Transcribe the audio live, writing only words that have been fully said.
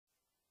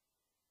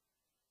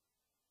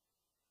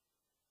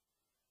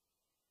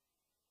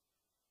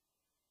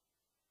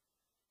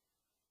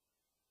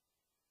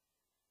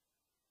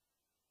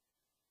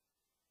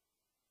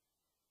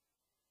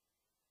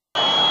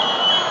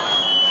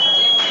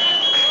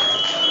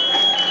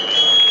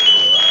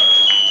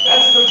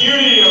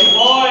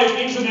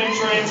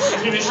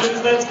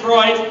That's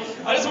great.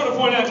 I just want to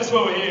point out just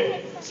while we're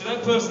here. So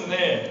that person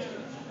there,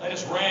 they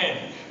just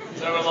ran.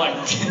 So we're like,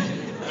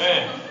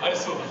 man, I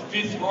just saw the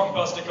 5th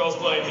Rockbuster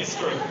cosplay in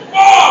history.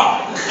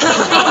 Whoa! Let's go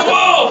the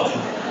world!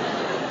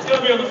 It's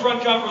going to be on the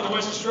front cover of the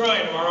West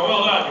Australian tomorrow.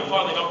 Well done, you'll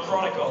finally knock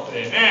Chronic off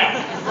there.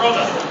 Now,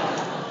 brother,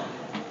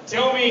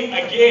 tell me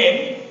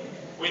again,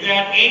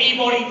 without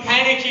anybody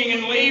panicking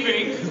and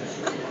leaving,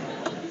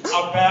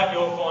 about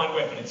your fine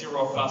weapon. It's your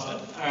Rockbuster.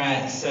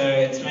 Alright, so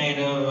it's made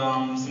of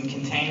some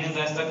containers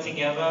I stuck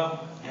together,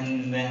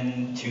 and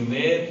then 2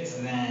 lids,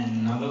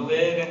 then another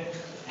lid,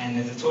 and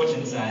there's a torch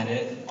inside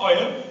it. Oh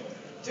yeah?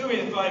 Do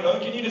me a favour,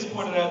 can you just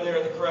point it out there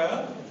at the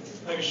crowd?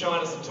 Maybe shine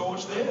us a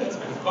torch there, that's a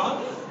bit of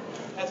fun.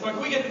 That's fun.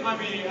 Can we get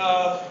maybe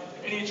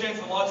any chance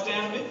the lights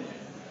down a bit?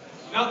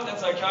 No,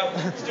 that's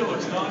okay. Still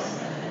looks nice.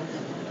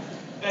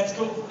 That's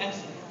cool. And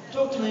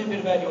talk to me a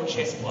bit about your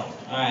chest plate.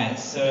 Alright,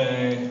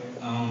 so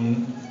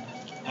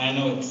I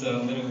know it's a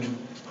little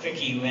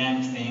clicky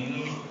lamp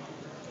thing.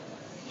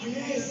 Oh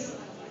yes!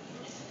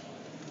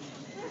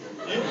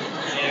 Yeah?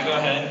 Yeah, go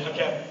ahead.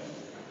 Okay.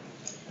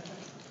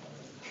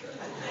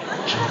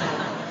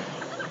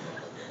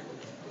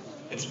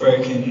 It's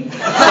broken.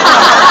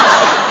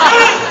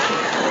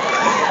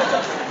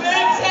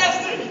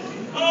 Fantastic!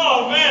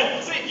 Oh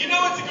man, see, you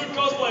know it's a good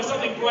cosplay if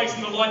something breaks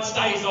and the light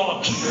stays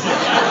on.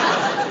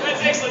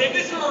 That's excellent. If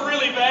this were a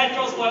really bad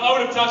cosplay, I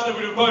would have touched it,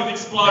 we would have both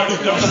exploded.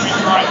 That would have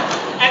been great.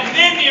 And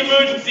then the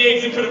emergency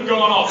exit could have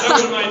gone off. That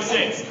would have made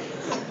sense.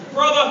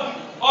 Brother,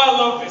 I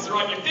love this,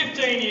 right? You're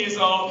 15 years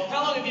old.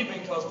 How long have you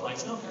been cosplaying?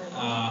 It's not very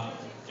long.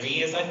 3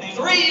 years, I think.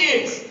 3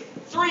 years!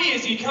 3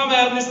 years, you come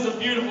out and this is a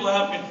beautiful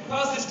outfit.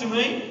 Pass this to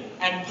me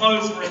and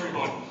pose for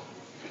everybody.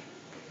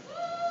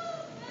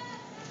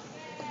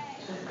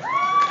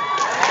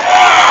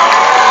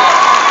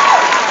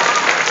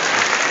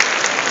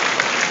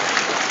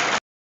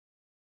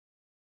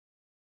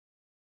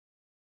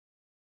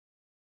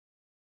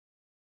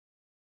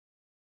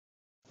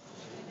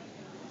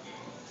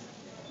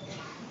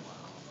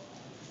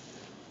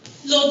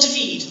 Lord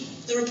David,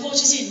 the report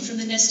is in from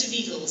the Nest of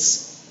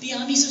Eagles. The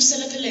armies of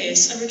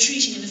Seleucus are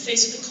retreating in the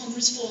face of the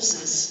Conqueror's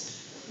forces.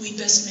 We'd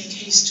best make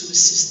haste to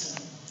assist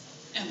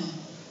them. Emma,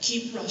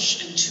 keep Rush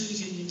and 2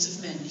 unions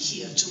of men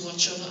here to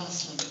watch over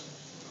Athlon.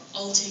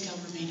 I'll take our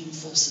remaining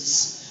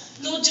forces.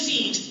 Lord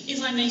David,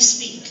 if I may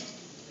speak.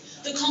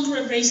 The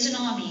Conqueror raised an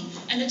army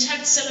and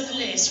attacked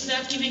Seleucus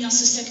without giving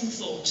us a second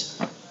thought.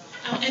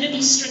 Our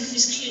enemy's strength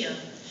is clear,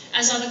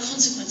 as are the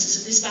consequences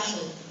of this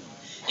battle.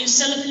 If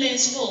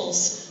Seleucus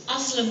falls,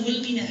 Athlon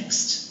will be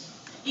next.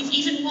 If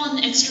even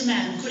 1 extra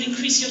man could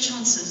increase your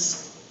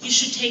chances, you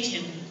should take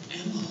him.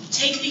 Emma.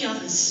 Take the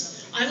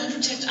others. I will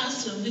protect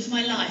Athlon with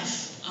my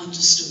life.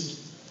 Understood.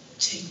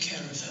 Take care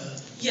of her.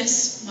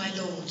 Yes, my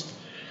lord.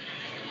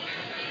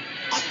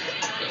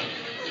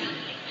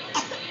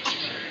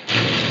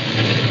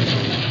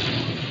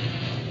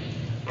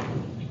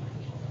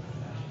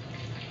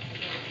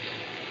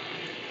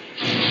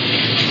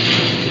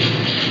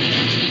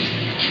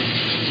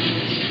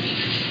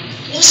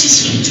 What is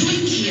he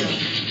doing here?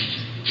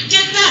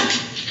 Get back!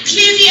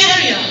 Clear the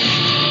area!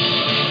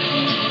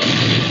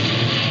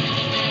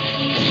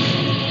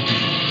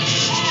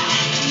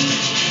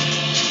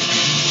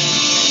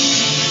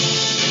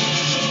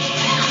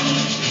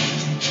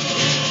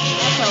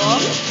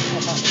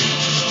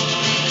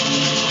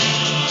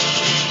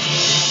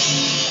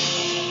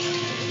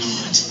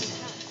 Lord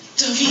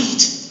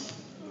David.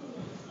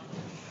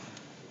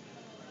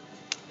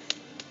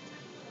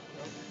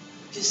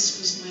 This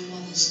was my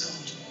mother's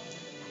god.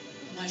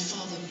 My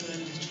father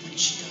burned it when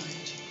she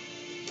died,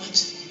 but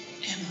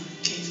Emma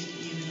gave it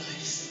new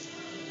life.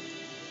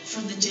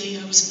 From the day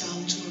I was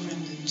bound to a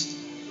remnant,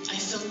 I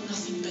felt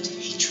nothing but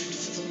hatred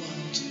for the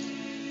world.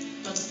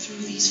 But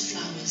through these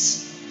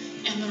flowers,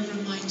 Emma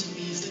reminded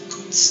me of the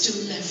good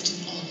still left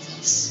in all of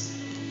us.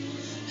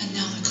 And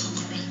now the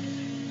Conqueror.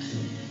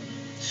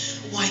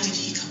 Why did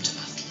he come to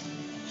battle?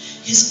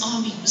 His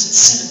army was at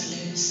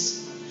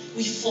Seleucus.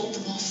 We fought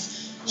them off.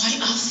 Why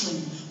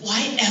Athlon? Why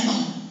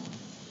Emma?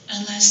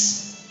 Unless...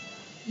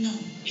 No,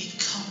 it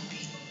can't be.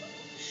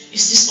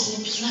 Is this all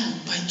a plan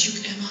by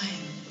Duke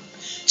Emion?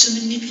 To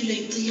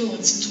manipulate the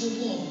lords into a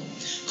war,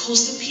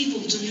 cause the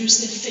people to lose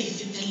their faith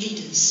in their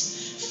leaders,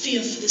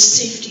 fear for the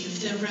safety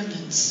of their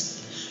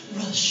remnants?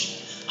 Rush,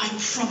 I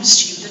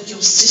promise you that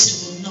your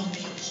sister will not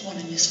be a pawn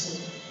in this war.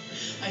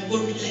 I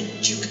won't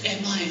let Duke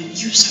Emion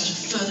use her to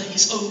further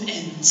his own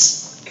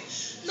ends.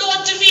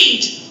 Lord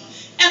David!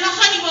 Emma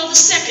Honeywell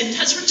II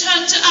has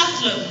returned to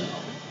Athlon.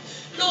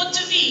 Lord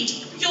David,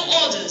 your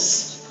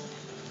orders.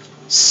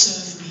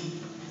 Serve me,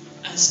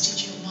 as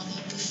did your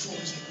mother before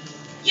you.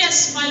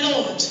 Yes, my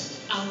lord.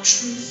 Our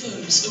true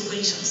foes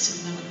await us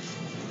in Malakor.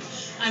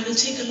 I will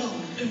take along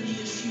only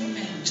a few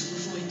men to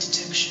avoid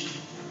detection.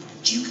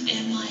 Duke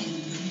Emion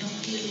will not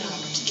be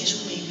allowed to get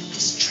away with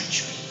this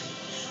treachery.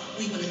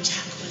 We will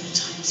attack when the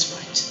time is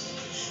right.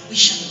 We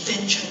shall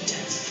avenge her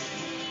death.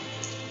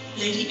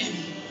 Lady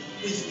Emmy,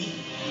 with me.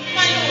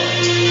 My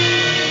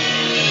lord.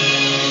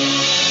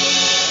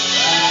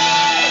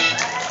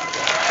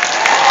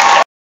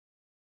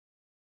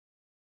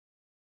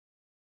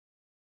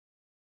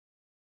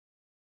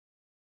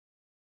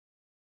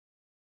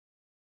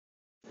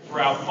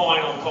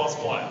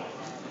 cosplayer.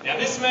 Now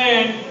this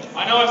man,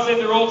 I know I've said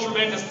they're all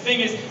tremendous. The thing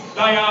is,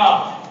 they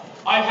are.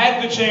 I've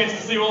had the chance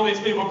to see all these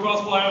people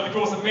cosplay over the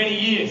course of many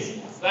years.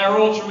 They are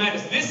all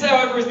tremendous. This,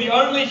 however, is the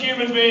only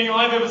human being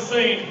I've ever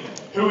seen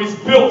who is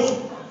built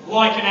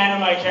like an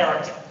anime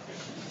character.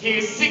 He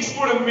is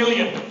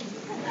 6'1".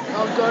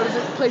 Oh God,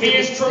 please. He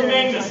is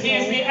tremendous. He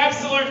is the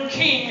absolute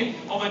king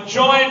of a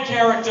giant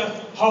character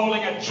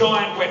holding a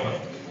giant weapon.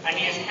 And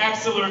he is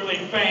absolutely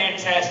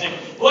fantastic.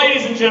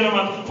 Ladies and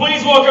gentlemen,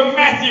 please welcome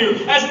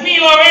Matthew as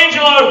Nilo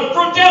Angelo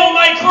from Devil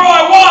May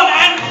Cry 1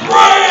 and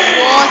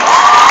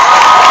 3!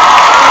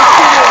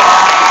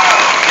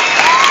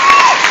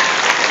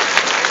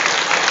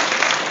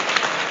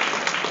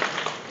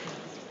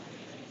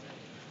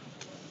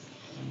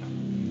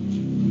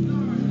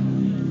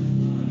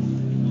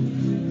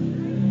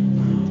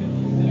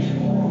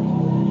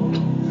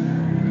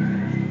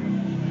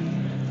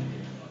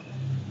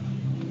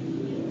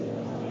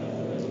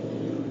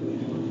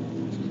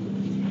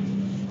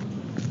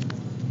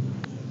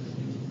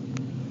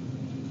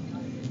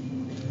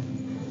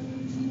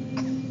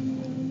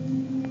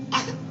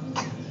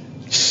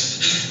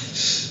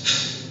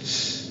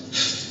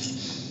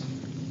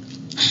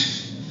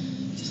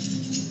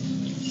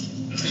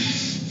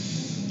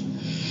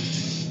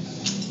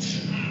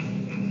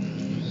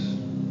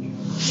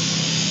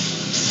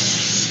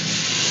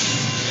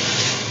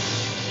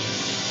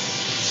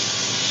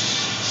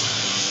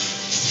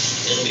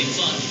 It'll be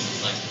fun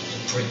fighting the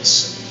Prince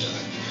of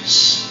Darkness.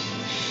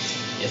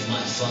 If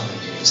my father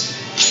did his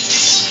hands,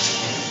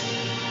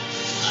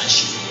 I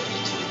should be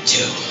able to do it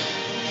too.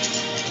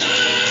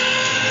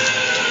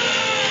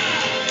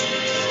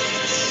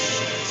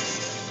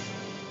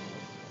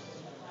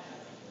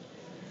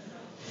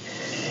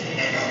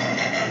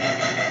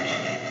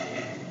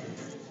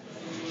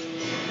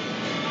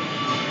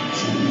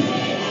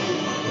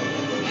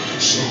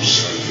 Some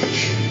say that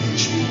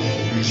humans will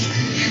always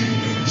be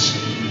humans.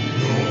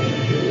 No more.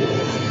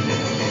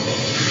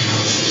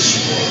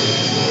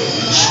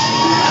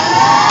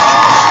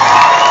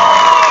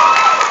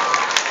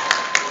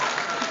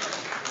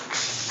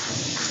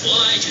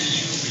 Why do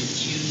you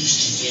refuse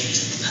to get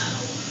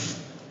power?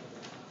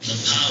 The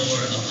power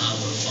of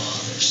our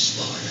father,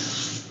 Sparta.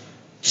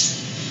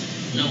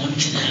 No one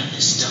can have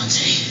this,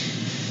 Dante.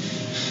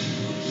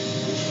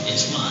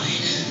 It's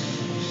mine.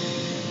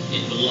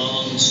 It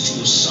belongs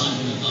to a son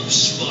of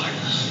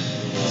Sparta.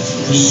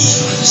 We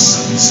are the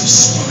sons of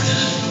Sparta.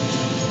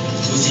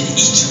 Within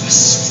each of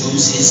us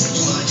flows his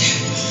blood.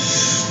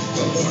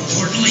 But more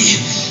importantly,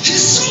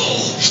 his soul!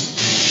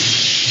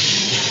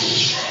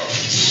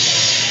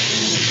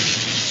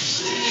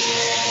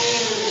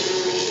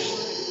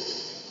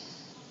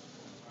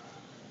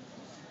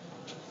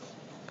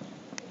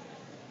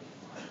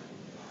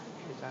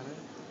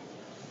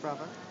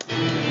 Bravo.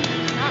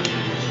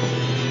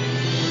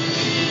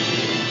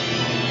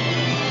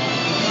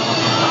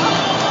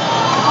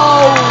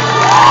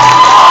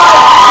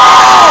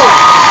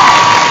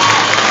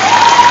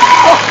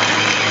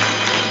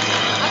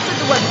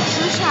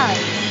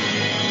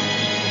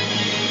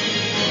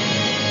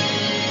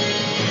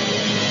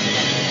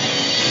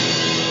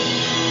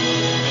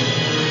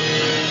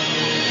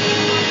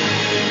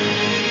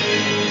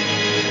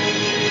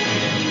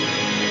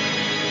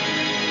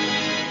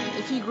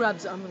 If he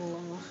grabs it, I'm gonna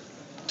long off.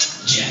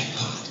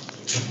 Jackpot.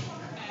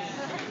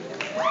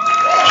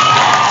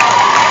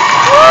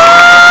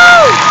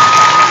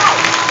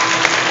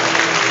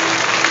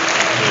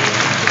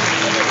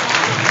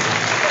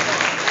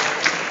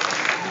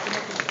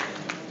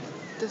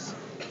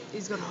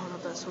 He's gonna hold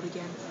up that sword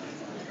again.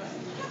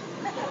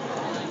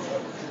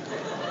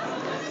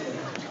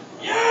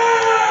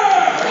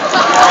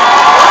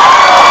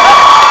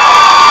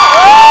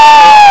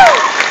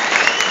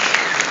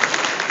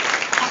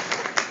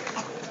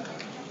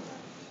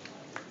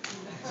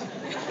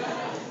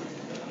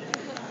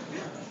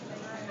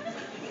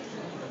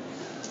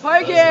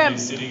 Poke Those of him! you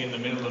sitting in the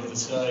middle of the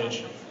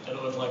stage,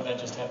 it'll look like that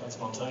just happened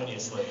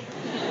spontaneously.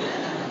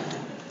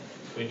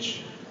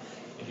 Which,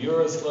 if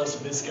you're as close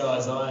to this guy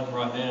as I am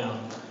right now,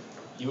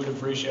 you would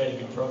appreciate you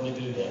could probably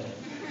do that.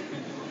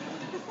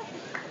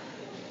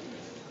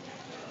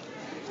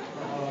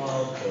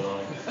 Oh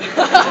God.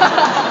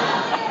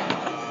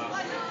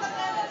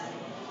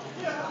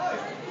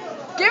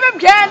 Give him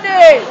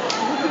candy!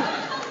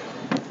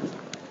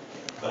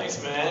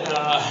 Thanks, man.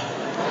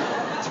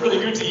 It's really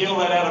good to yell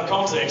that out of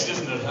context,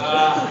 isn't it?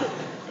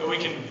 But we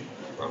can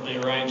probably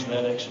arrange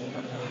that, actually.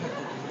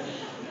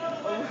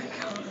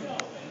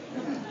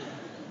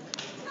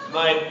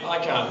 Mate, I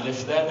can't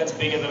lift that. That's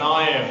bigger than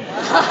I am.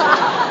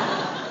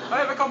 I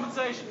have a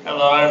compensation.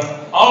 Hello.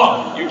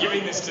 Oh, you're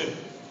giving this to...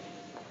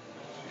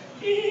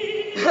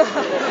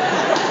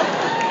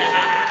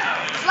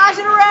 Slash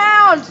it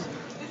around!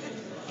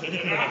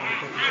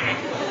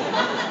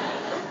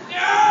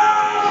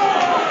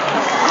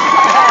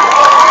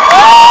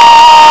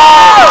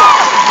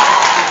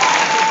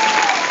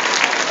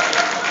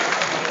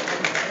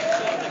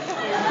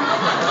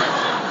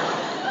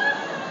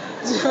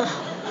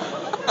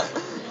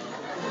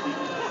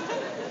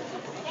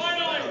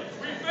 Finally,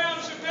 we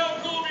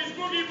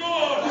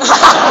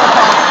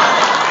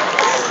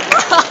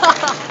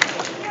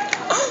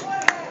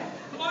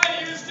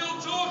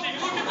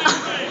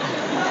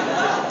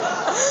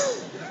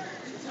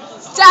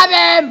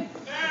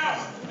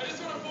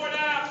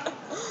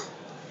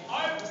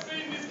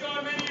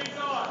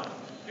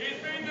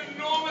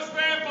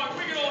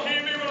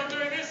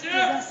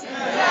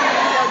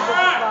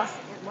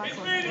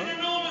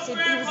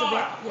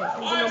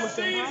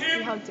seen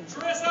him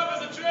dress up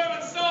as a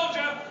German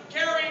soldier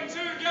carrying 2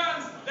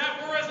 guns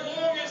that were as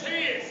long as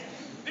his.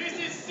 This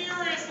is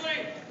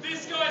seriously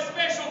this guy's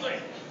specialty.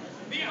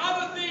 The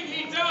other thing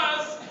he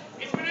does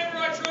is whenever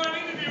I try and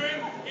interview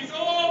him, he's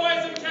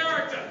always in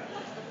character.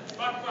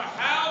 But for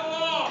how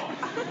long?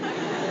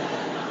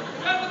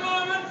 At the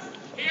moment,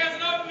 he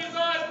hasn't opened his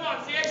eyes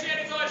once. He actually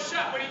had his eyes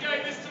shut when he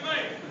gave this to me.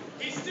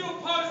 He's still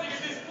posing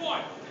at this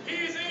point. He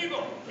is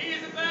evil. He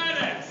is a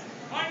badass.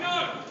 I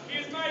know. He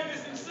has made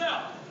this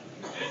himself.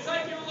 It'll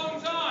take him a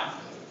long time.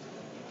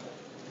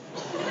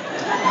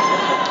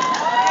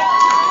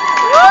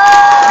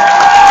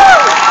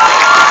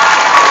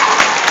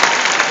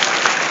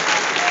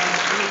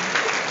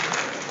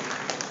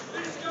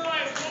 This guy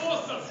is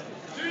awesome.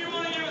 Do you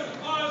want to give us a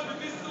pose with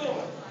this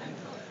sword?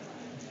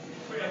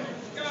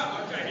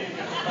 Okay, here you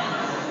go.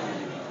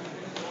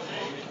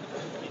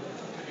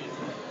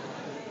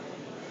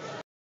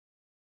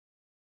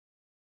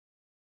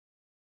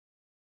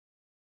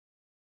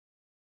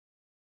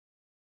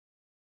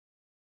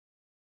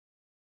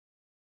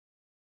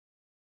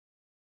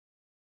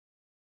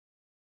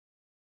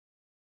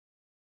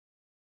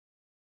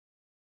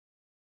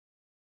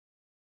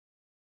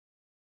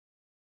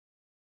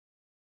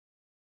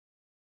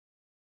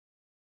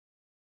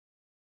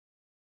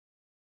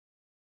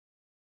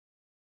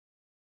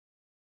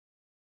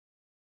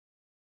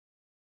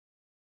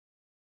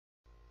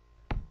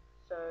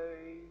 So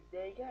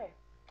there you go.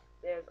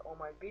 There's all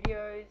my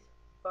videos,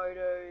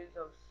 photos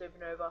of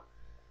Supernova.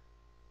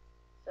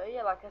 So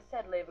yeah, like I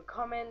said, leave a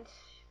comment,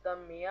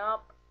 thumb me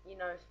up,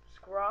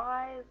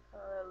 subscribe,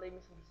 leave me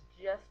some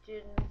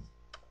suggestions,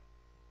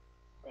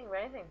 think of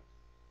anything.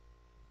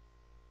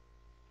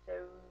 So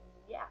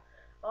yeah,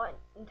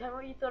 and tell me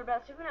what you thought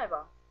about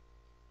Supernova.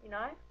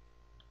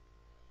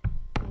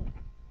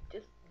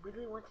 Just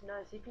really want to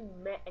know, see if you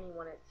met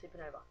anyone at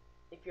Supernova,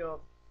 if you're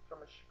from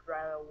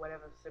Australia or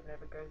whatever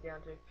Supernova goes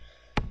down to.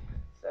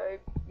 So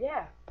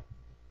yeah.